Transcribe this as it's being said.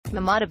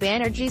Mamata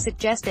Banerjee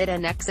suggested a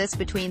nexus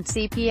between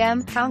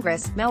CPM,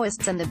 Congress,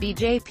 Maoists and the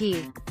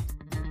BJP.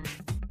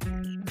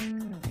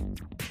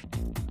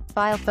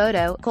 File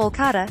photo,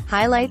 Kolkata,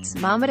 highlights,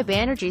 Mamata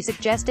Banerjee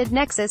suggested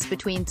nexus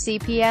between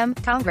CPM,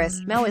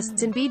 Congress,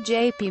 Maoists and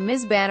BJP.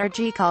 Ms.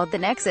 Banerjee called the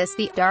nexus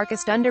the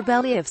darkest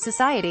underbelly of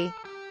society.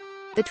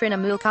 The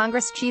Trinamool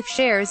Congress chief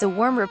shares a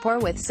warm rapport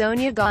with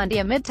Sonia Gandhi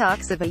amid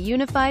talks of a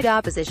unified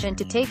opposition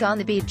to take on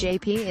the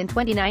BJP in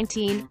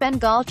 2019.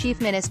 Bengal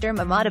Chief Minister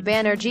Mamata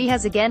Banerjee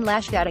has again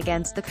lashed out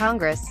against the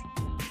Congress.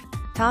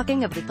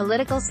 Talking of the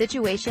political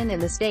situation in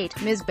the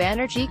state, Ms.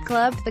 Banerjee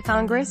clubbed the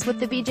Congress with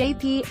the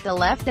BJP, the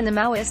left and the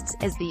Maoists,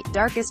 as the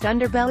darkest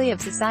underbelly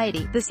of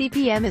society. The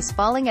CPM is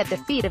falling at the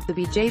feet of the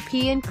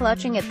BJP and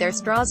clutching at their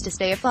straws to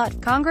stay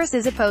afloat. Congress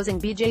is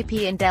opposing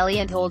BJP in Delhi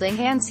and holding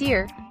hands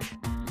here.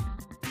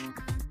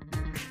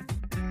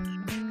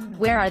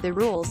 Where are the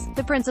rules,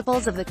 the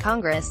principles of the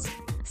Congress?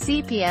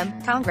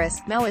 CPM,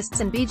 Congress, Maoists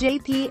and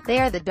BJP, they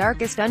are the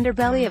darkest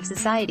underbelly of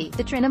society,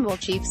 the Trinamool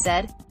chief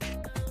said.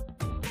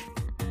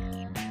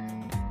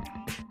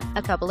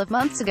 A couple of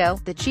months ago,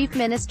 the chief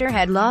minister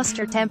had lost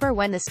her temper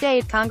when the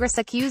state Congress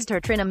accused her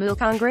Trinamool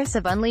Congress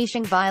of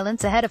unleashing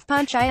violence ahead of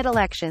Panchayat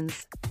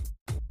elections.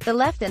 The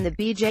left and the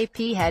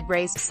BJP had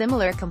raised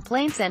similar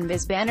complaints and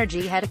Ms.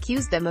 Banerjee had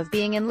accused them of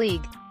being in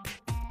league.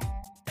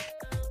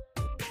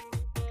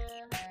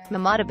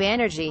 Mamata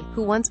Banerjee,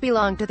 who once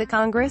belonged to the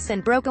Congress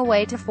and broke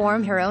away to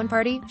form her own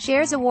party,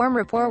 shares a warm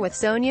rapport with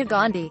Sonia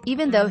Gandhi,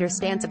 even though her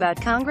stance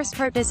about Congress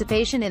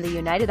participation in the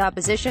united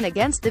opposition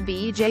against the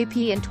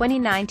BJP in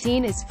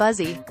 2019 is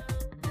fuzzy.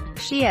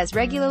 She has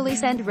regularly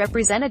sent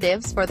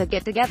representatives for the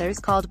get-togethers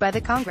called by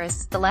the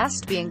Congress, the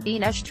last being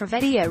Dinesh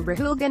Trivedi at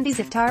Rahul Gandhi's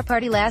iftar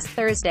party last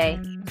Thursday.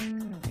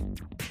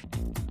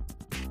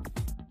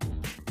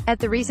 At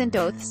the recent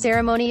oath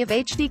ceremony of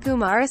H.D.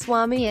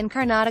 Kumaraswamy in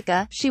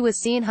Karnataka, she was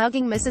seen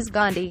hugging Mrs.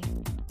 Gandhi.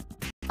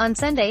 On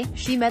Sunday,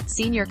 she met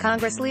senior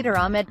Congress leader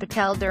Ahmed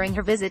Patel during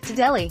her visit to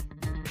Delhi.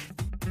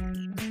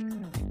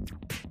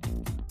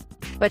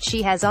 But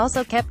she has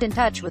also kept in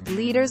touch with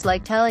leaders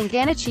like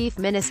Telangana Chief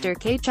Minister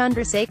K.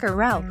 Chandrasekhar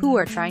Rao, who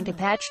are trying to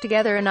patch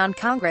together a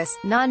non-Congress,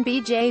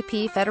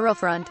 non-BJP federal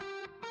front.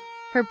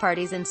 Her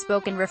party's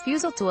unspoken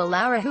refusal to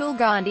allow Rahul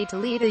Gandhi to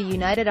lead a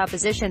united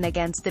opposition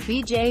against the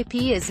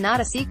BJP is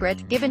not a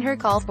secret, given her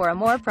call for a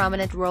more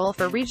prominent role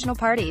for regional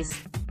parties.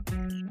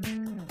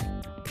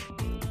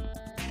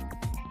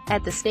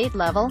 At the state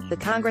level, the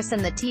Congress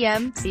and the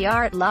TMC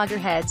are at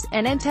loggerheads,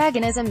 an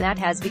antagonism that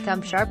has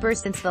become sharper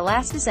since the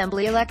last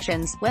assembly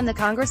elections, when the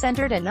Congress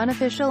entered an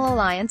unofficial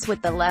alliance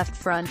with the Left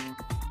Front.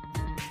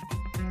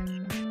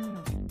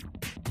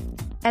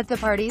 At the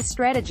party's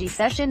strategy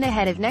session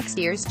ahead of next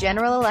year's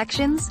general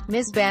elections,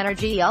 Ms.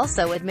 Banerjee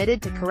also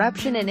admitted to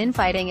corruption and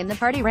infighting in the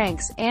party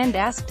ranks, and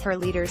asked her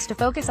leaders to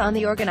focus on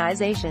the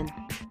organization.